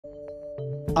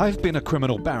I've been a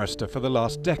criminal barrister for the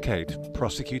last decade,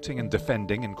 prosecuting and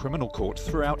defending in criminal courts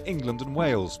throughout England and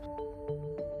Wales.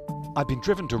 I've been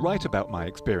driven to write about my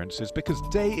experiences because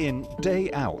day in,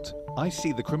 day out, I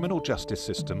see the criminal justice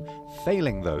system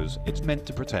failing those it's meant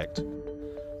to protect.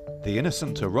 The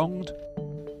innocent are wronged,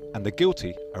 and the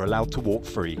guilty are allowed to walk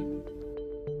free.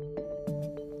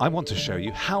 I want to show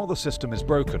you how the system is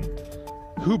broken,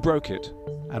 who broke it,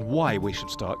 and why we should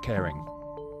start caring.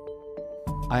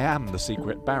 I am the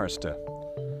Secret Barrister.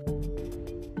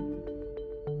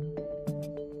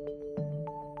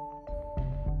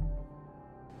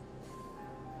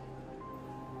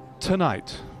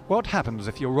 Tonight, what happens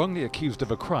if you're wrongly accused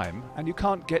of a crime and you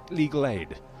can't get legal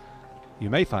aid? You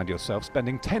may find yourself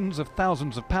spending tens of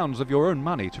thousands of pounds of your own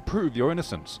money to prove your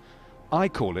innocence. I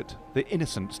call it the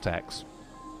innocence tax.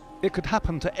 It could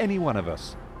happen to any one of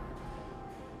us.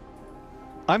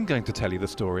 I'm going to tell you the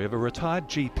story of a retired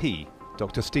GP,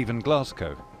 Dr. Stephen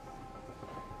Glasgow.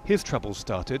 His troubles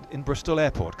started in Bristol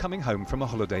Airport, coming home from a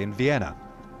holiday in Vienna.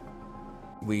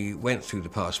 We went through the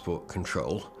passport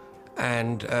control,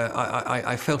 and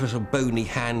I felt a sort of bony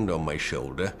hand on my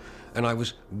shoulder, and I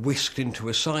was whisked into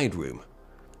a side room.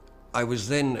 I was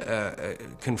then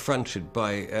confronted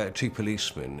by two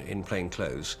policemen in plain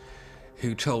clothes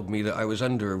who told me that I was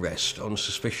under arrest on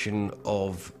suspicion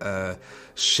of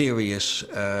serious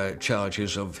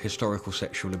charges of historical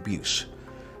sexual abuse.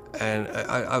 And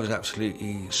I was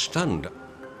absolutely stunned.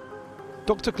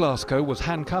 Dr. Glasgow was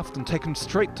handcuffed and taken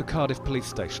straight to Cardiff Police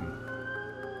Station.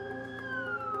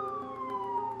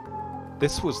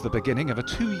 This was the beginning of a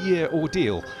 2-year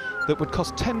ordeal that would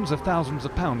cost tens of thousands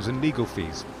of pounds in legal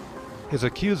fees. His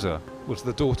accuser was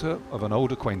the daughter of an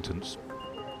old acquaintance.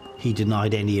 He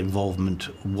denied any involvement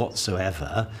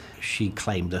whatsoever. She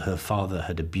claimed that her father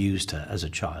had abused her as a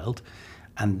child,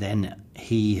 and then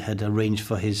he had arranged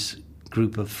for his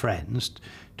group of friends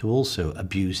to also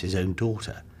abuse his own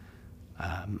daughter.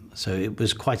 So it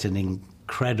was quite an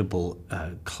incredible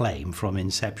claim from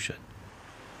inception.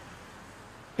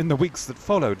 In the weeks that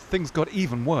followed, things got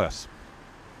even worse.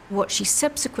 What she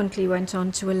subsequently went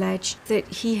on to allege that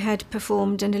he had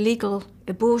performed an illegal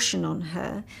abortion on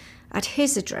her at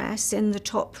his address in the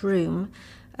top room,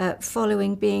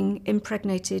 following being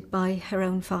impregnated by her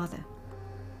own father.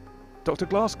 Dr.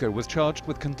 Glasgow was charged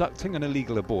with conducting an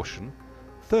illegal abortion,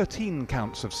 13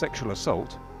 counts of sexual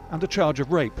assault, and a charge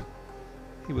of rape.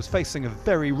 He was facing a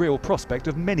very real prospect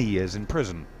of many years in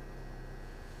prison.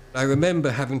 I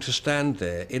remember having to stand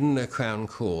there in the Crown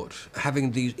Court,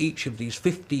 having each of these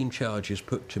 15 charges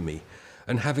put to me,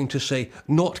 and having to say,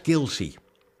 "not guilty,"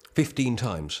 15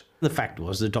 times. The fact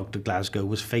was that Dr. Glasgow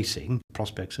was facing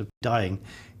prospects of dying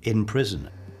in prison.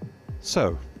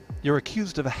 So, you're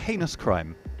accused of a heinous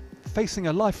crime, facing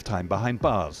a lifetime behind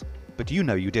bars, but you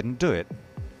know you didn't do it.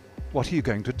 What are you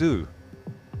going to do?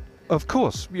 Of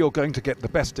course, you're going to get the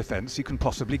best defence you can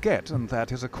possibly get, and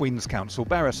that is a Queen's Counsel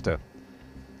barrister.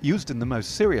 Used in the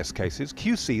most serious cases,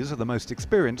 QCs are the most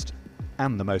experienced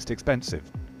and the most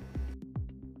expensive.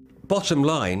 Bottom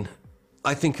line,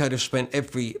 I think I'd have spent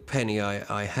every penny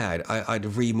I had. I'd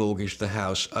have remortgaged the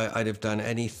house. I'd have done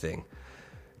anything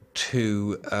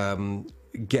to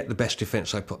get the best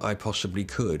defence I possibly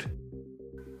could.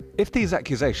 If these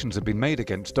accusations had been made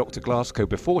against Dr. Glasgow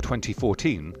before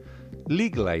 2014,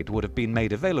 legal aid would have been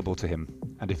made available to him,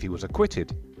 and if he was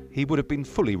acquitted, he would have been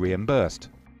fully reimbursed.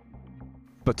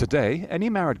 But today, any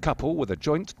married couple with a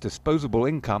joint disposable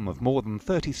income of more than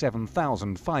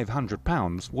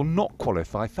 £37,500 will not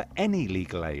qualify for any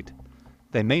legal aid.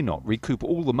 They may not recoup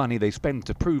all the money they spend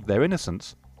to prove their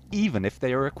innocence, even if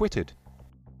they are acquitted.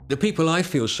 The people I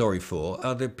feel sorry for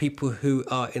are the people who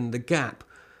are in the gap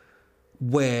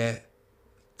where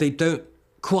they don't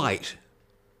quite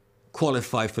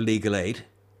qualify for legal aid,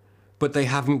 but they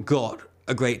haven't got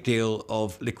a great deal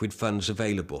of liquid funds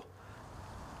available.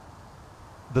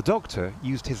 The doctor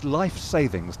used his life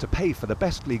savings to pay for the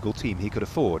best legal team he could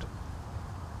afford.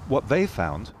 What they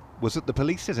found was that the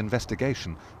police's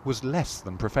investigation was less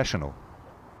than professional.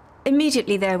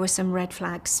 Immediately there were some red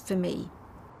flags for me.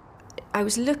 I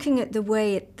was looking at the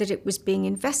way that it was being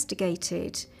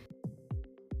investigated.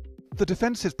 The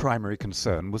defence's primary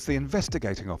concern was the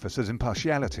investigating officer's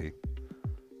impartiality.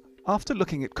 After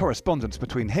looking at correspondence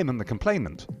between him and the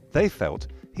complainant, they felt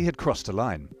he had crossed a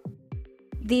line.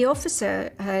 The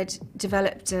officer had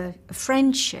developed a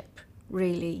friendship,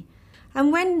 really.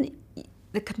 And when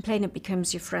the complainant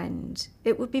becomes your friend,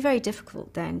 it would be very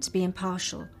difficult then to be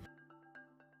impartial.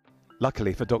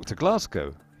 Luckily for Dr.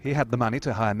 Glasgow, he had the money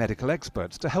to hire medical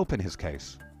experts to help in his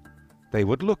case. They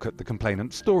would look at the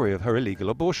complainant's story of her illegal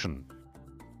abortion.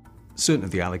 certain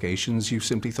of the allegations, you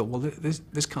simply thought, well,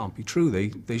 this can't be true.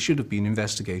 They should have been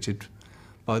investigated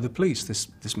by the police.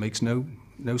 This makes no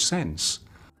sense.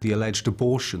 The alleged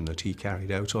abortion that he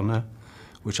carried out on her,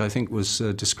 which I think was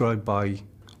described by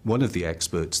one of the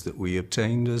experts that we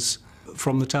obtained as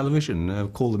from the television,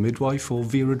 called the midwife or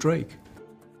Vera Drake.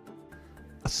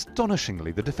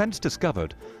 Astonishingly, the defence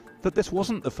discovered that this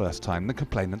wasn't the first time the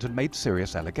complainant had made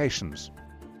serious allegations.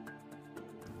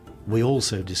 We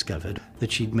also discovered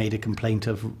that she'd made a complaint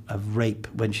of rape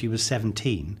when she was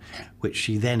 17, which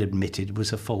she then admitted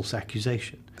was a false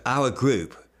accusation. Our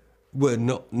group were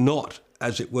not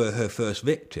as it were, her first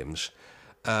victims.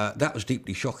 That was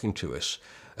deeply shocking to us.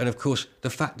 And of course, the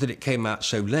fact that it came out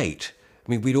so late, I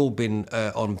mean, we'd all been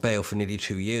on bail for nearly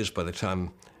 2 years by the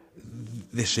time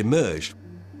this emerged.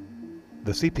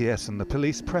 The CPS and the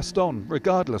police pressed on,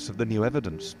 regardless of the new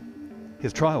evidence.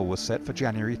 His trial was set for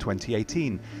January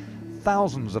 2018.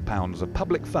 Thousands of pounds of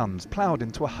public funds ploughed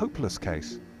into a hopeless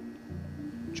case.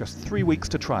 Just 3 weeks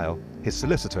to trial, his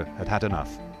solicitor had had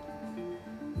enough.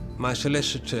 My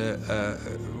solicitor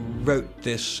wrote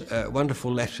this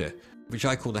wonderful letter, which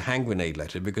I call the hand grenade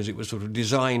letter, because it was sort of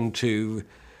designed to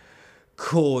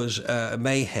cause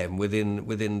mayhem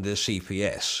within the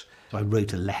CPS. I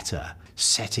wrote a letter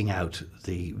setting out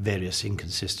the various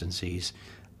inconsistencies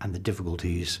and the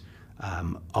difficulties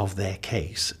of their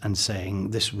case and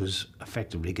saying this was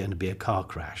effectively going to be a car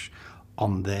crash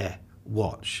on their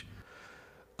watch.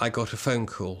 I got a phone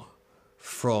call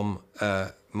from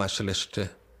my solicitor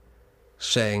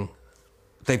saying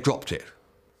they've dropped it.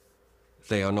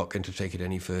 They are not going to take it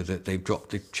any further. They've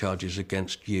dropped the charges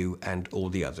against you and all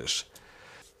the others.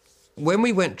 When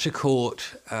we went to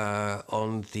court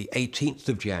on the 18th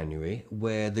of January,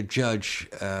 where the judge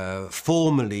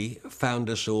formally found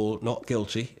us all not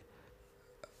guilty,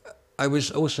 I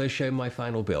was also shown my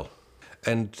final bill.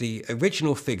 And the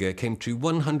original figure came to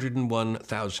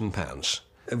 £101,000.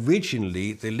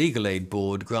 Originally, the Legal Aid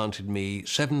Board granted me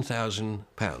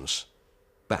 £7,000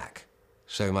 back.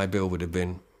 So my bill would have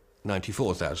been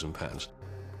 £94,000.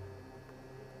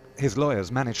 His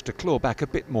lawyers managed to claw back a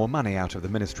bit more money out of the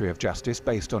Ministry of Justice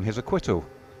based on his acquittal.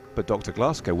 But Dr.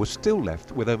 Glasgow was still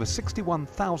left with over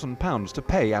 £61,000 to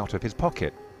pay out of his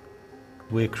pocket.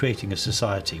 We're creating a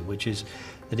society which is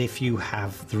that if you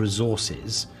have the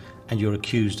resources and you're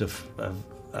accused of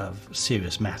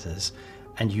serious matters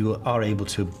and you are able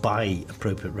to buy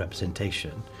appropriate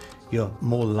representation, you're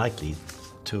more likely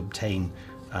to obtain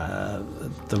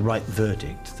the right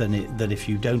verdict than if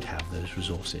you don't have those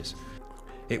resources.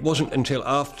 It wasn't until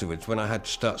afterwards, when I had to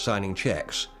start signing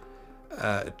cheques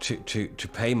to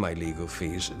pay my legal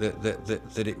fees,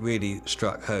 that it really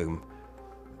struck home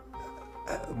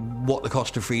what the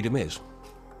cost of freedom is.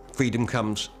 Freedom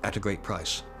comes at a great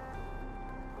price.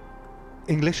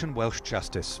 English and Welsh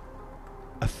justice.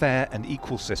 A fair and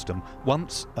equal system,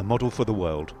 once a model for the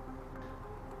world.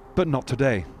 But not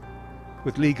today.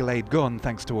 With legal aid gone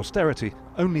thanks to austerity,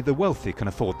 only the wealthy can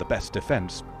afford the best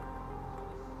defence.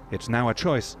 It's now a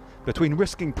choice between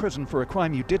risking prison for a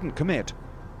crime you didn't commit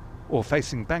or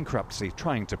facing bankruptcy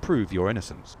trying to prove your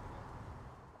innocence.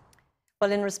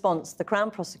 Well, in response, the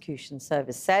Crown Prosecution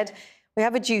Service said, "We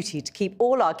have a duty to keep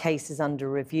all our cases under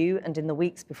review, and in the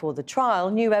weeks before the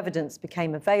trial, new evidence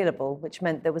became available, which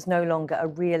meant there was no longer a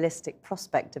realistic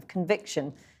prospect of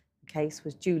conviction. The case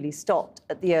was duly stopped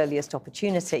at the earliest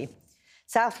opportunity."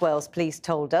 South Wales Police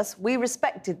told us, "We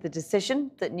respected the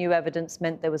decision that new evidence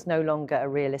meant there was no longer a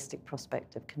realistic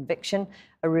prospect of conviction.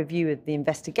 A review of the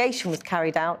investigation was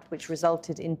carried out, which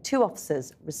resulted in 2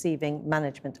 officers receiving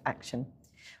management action."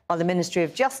 While the Ministry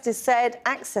of Justice said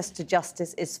access to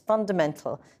justice is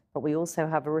fundamental, but we also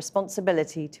have a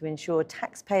responsibility to ensure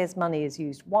taxpayers' money is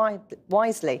used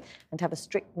wisely and have a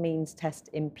strict means test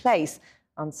in place.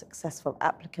 Unsuccessful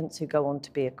applicants who go on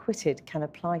to be acquitted can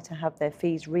apply to have their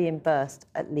fees reimbursed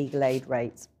at legal aid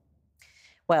rates.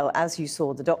 Well, as you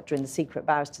saw, the doctor in the Secret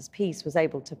Barrister's piece was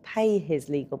able to pay his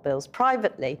legal bills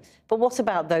privately. But what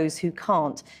about those who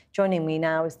can't? Joining me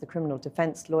now is the criminal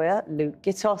defence lawyer, Luke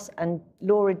Gittos, and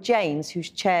Laura Janes, who's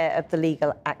chair of the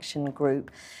Legal Action Group.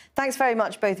 Thanks very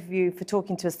much, both of you, for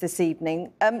talking to us this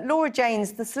evening. Laura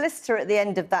Janes, the solicitor at the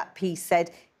end of that piece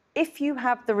said, if you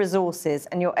have the resources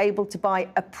and you're able to buy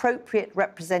appropriate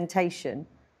representation,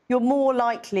 you're more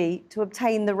likely to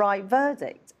obtain the right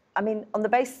verdict. I mean, on the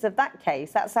basis of that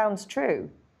case, that sounds true.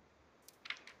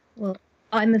 Well,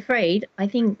 I'm afraid I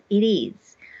think it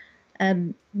is.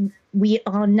 We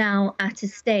are now at a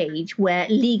stage where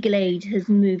legal aid has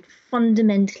moved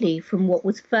fundamentally from what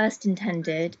was first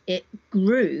intended. It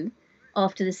grew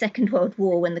after the Second World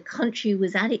War when the country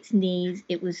was at its knees.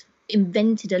 It was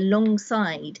invented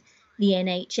alongside the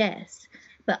NHS.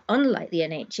 But unlike the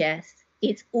NHS,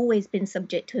 it's always been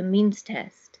subject to a means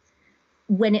test.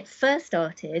 When it first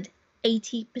started,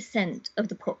 80% of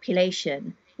the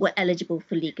population were eligible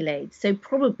for legal aid. So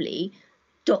probably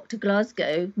Dr.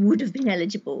 Glasgow would have been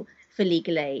eligible for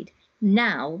legal aid.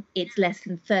 Now it's less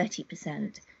than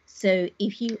 30%. So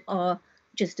if you are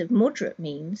just of moderate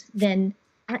means, then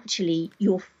actually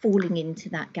you're falling into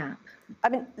that gap. I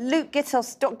mean, Luke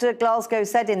Gittos, Dr. Glasgow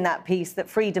said in that piece that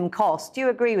freedom costs. Do you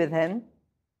agree with him?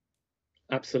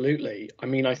 Absolutely. I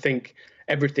mean, I think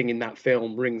everything in that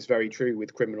film rings very true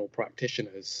with criminal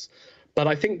practitioners. But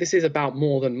I think this is about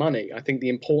more than money. I think the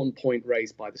important point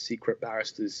raised by the Secret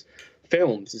Barrister's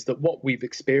films is that what we've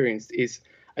experienced is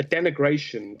a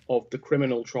denigration of the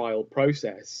criminal trial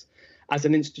process as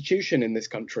an institution in this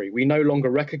country. We no longer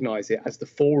recognise it as the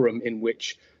forum in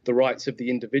which the rights of the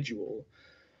individual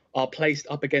are placed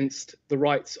up against the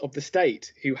rights of the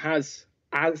state, who has,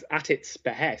 as at its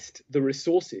behest, the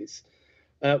resources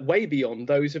way beyond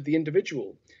those of the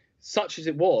individual. Such as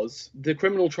it was, the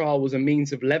criminal trial was a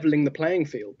means of levelling the playing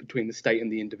field between the state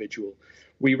and the individual.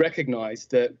 We recognise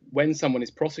that when someone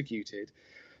is prosecuted,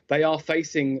 they are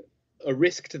facing a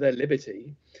risk to their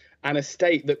liberty, and a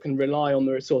state that can rely on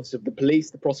the resources of the police,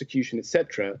 the prosecution,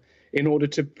 etc., in order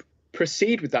to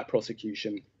proceed with that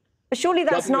prosecution. But surely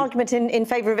that's an argument in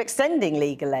favour of extending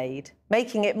legal aid,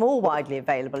 making it more widely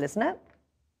available, isn't it?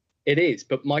 It is,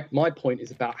 but my point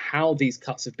is about how these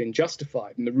cuts have been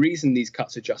justified. And the reason these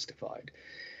cuts are justified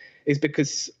is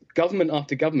because government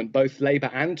after government, both Labour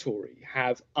and Tory,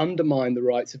 have undermined the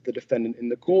rights of the defendant in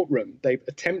the courtroom. They've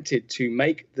attempted to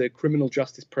make the criminal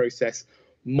justice process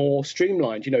more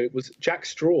streamlined. You know, it was Jack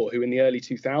Straw who in the early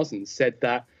 2000s said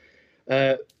that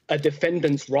a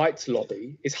defendant's rights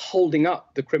lobby is holding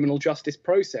up the criminal justice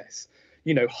process,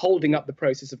 you know, holding up the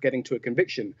process of getting to a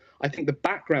conviction. I think the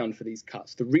background for these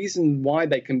cuts, the reason why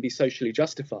they can be socially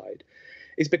justified,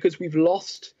 is because we've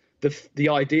lost the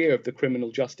idea of the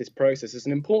criminal justice process as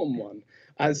an important one,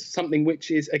 as something which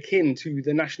is akin to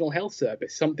the National Health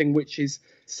Service, something which is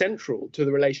central to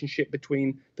the relationship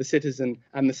between the citizen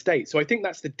and the state. So I think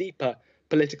that's the deeper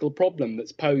political problem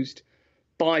that's posed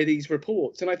by these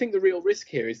reports. And I think the real risk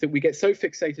here is that we get so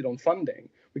fixated on funding,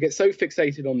 we get so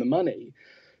fixated on the money,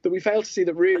 that we fail to see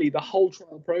that really the whole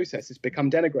trial process has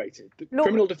become denigrated. The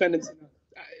criminal defendants,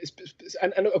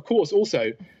 and of course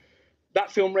also, that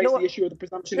film raised the issue of the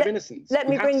presumption of innocence. Let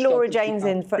me bring Laura James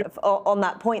in on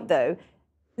that point, though.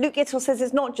 Luke Gittel says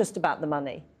it's not just about the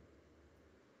money.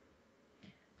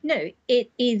 No, it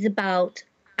is about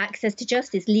access to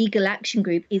justice. Legal Action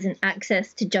Group is an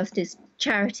access to justice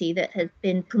charity that has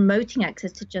been promoting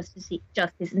access to justice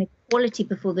and equality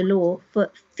before the law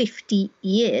for 50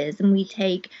 years. And we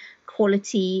take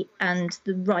equality and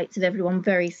the rights of everyone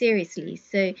very seriously.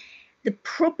 So the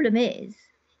problem is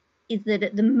that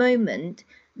at the moment,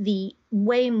 the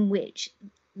way in which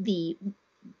the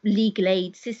legal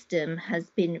aid system has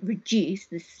been reduced,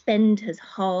 the spend has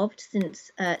halved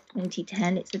since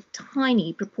 2010. It's a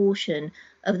tiny proportion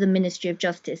of the Ministry of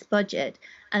Justice budget,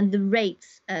 and the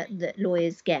rates that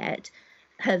lawyers get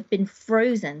have been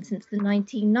frozen since the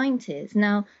 1990s.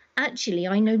 Now, actually,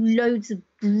 I know loads of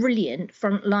brilliant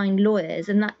frontline lawyers,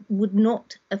 and that would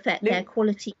not affect their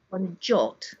quality one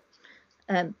jot.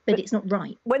 But it's not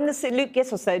right. When Luke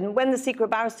Gittel said, when the Secret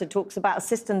Barrister talks about a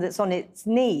system that's on its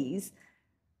knees,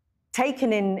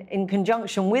 taken in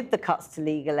conjunction with the cuts to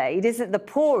legal aid, is it the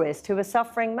poorest who are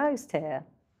suffering most here?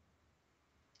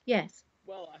 Yes.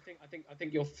 Well, I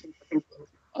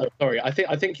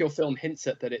think your film hints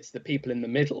at that it's the people in the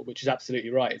middle, which is absolutely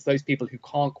right. It's those people who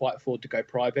can't quite afford to go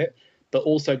private, but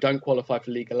also don't qualify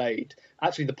for legal aid.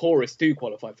 Actually, the poorest do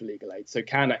qualify for legal aid, so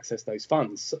can access those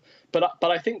funds. But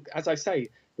I think, as I say,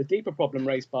 the deeper problem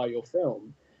raised by your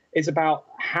film is about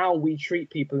how we treat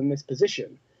people in this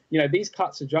position. You know, these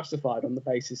cuts are justified on the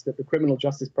basis that the criminal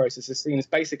justice process is seen as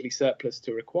basically surplus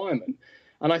to requirement.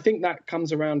 And I think that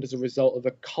comes around as a result of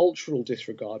a cultural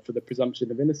disregard for the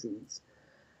presumption of innocence.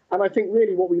 And I think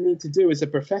really what we need to do as a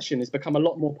profession is become a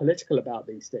lot more political about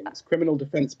these things. Criminal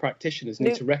defence practitioners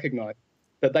need to recognise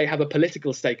that they have a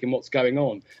political stake in what's going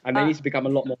on, and they need to become a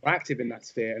lot more active in that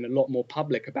sphere and a lot more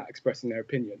public about expressing their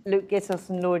opinion. Luke Gittos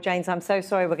and Laura James, I'm so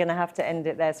sorry we're going to have to end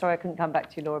it there. Sorry I couldn't come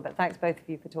back to you, Laura, but thanks both of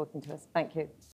you for talking to us. Thank you.